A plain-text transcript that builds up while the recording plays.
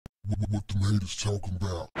What the haters talking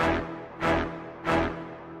about?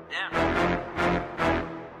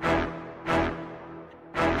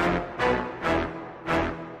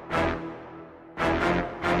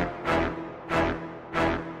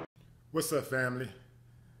 What's up, family?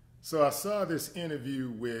 So I saw this interview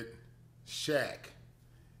with SHAQ.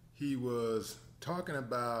 He was talking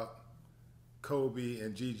about Kobe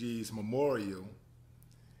and Gigi's memorial,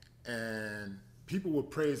 and people were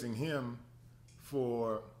praising him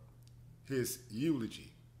for his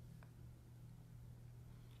eulogy.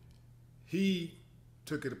 He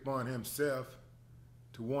took it upon himself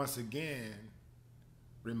to once again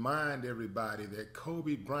remind everybody that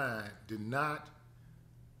Kobe Bryant did not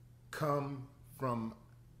come from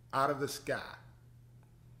out of the sky.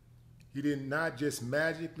 He did not just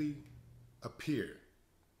magically appear.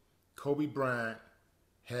 Kobe Bryant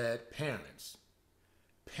had parents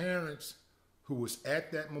who was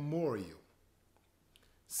at that memorial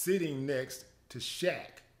sitting next to SHAQ,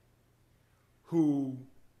 who,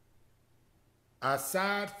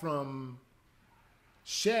 aside from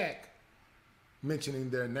SHAQ mentioning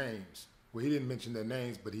their names, well, he didn't mention their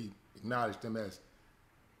names, but he acknowledged them as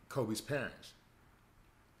Kobe's parents.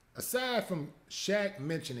 Aside from SHAQ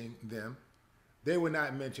mentioning them, they were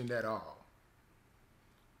not mentioned at all.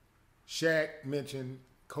 SHAQ mentioned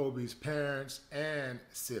Kobe's parents and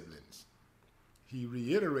siblings. He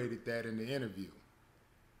reiterated that in the interview.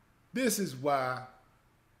 This is why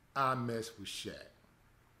I mess with SHAQ.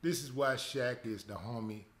 This is why SHAQ is the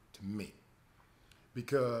homie to me.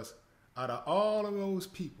 Because out of all of those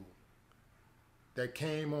people that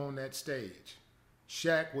came on that stage,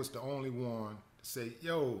 SHAQ was the only one to say,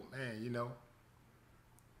 yo, man, you know,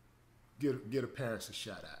 get a parents a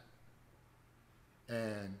shout out.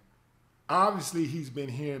 And obviously he's been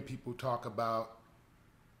hearing people talk about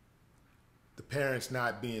the parents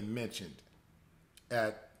not being mentioned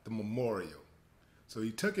at the memorial. So he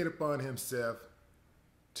took it upon himself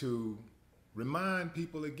to remind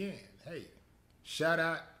people again, hey, shout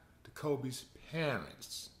out to Kobe's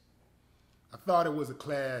parents. I thought it was a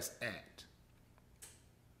class act.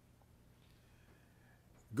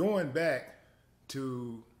 Going back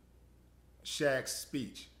to SHAQ's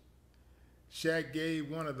speech, SHAQ gave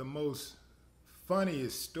one of the most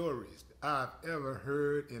funniest stories I've ever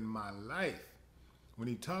heard in my life when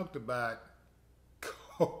he talked about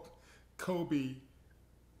Kobe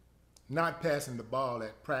not passing the ball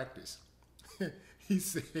at practice. he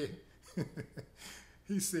said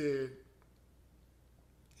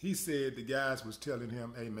the guys was telling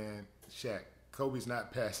him, hey man, SHAQ, Kobe's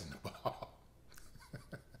not passing the ball.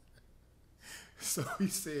 So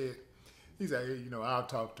he's like, hey, you know, I'll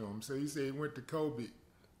talk to him. So he said he went to Kobe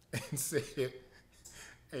and said,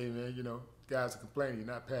 hey man, you know, guys are complaining you're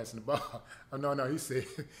not passing the ball. Oh no, he said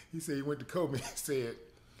he went to Kobe and said,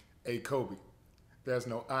 hey Kobe, there's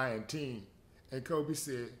no I in team. And Kobe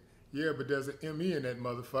said, yeah, but there's an M-E in that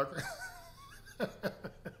motherfucker.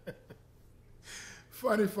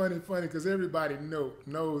 Funny, because everybody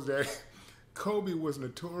knows that Kobe was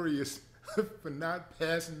notorious for not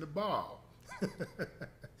passing the ball.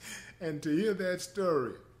 And to hear that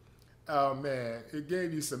story, oh man, it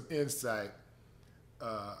gave you some insight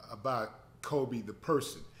about Kobe the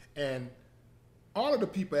person. And all of the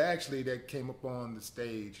people actually that came up on the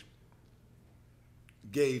stage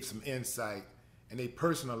gave some insight, and they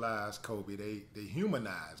personalized Kobe. They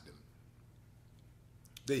humanized him.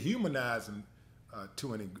 They humanized him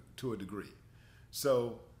to a degree.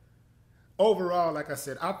 So overall, like I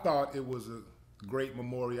said, I thought it was a great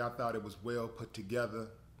memorial. I thought it was well put together,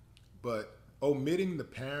 but omitting the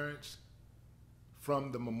parents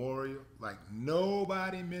from the memorial, like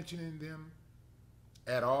nobody mentioning them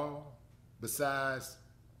at all besides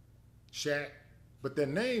SHAQ, but their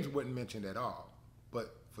names weren't mentioned at all.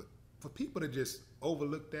 But for people to just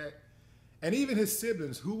overlook that, and even his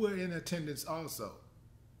siblings who were in attendance also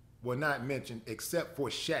were not mentioned except for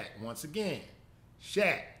SHAQ. Once again,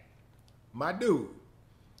 SHAQ, my dude.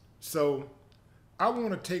 So I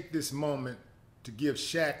want to take this moment to give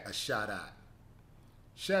SHAQ a shout out.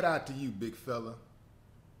 Shout out to you, big fella.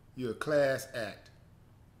 You're a class act,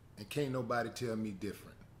 and can't nobody tell me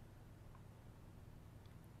different.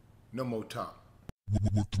 No more talk.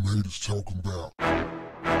 What the haters talking about?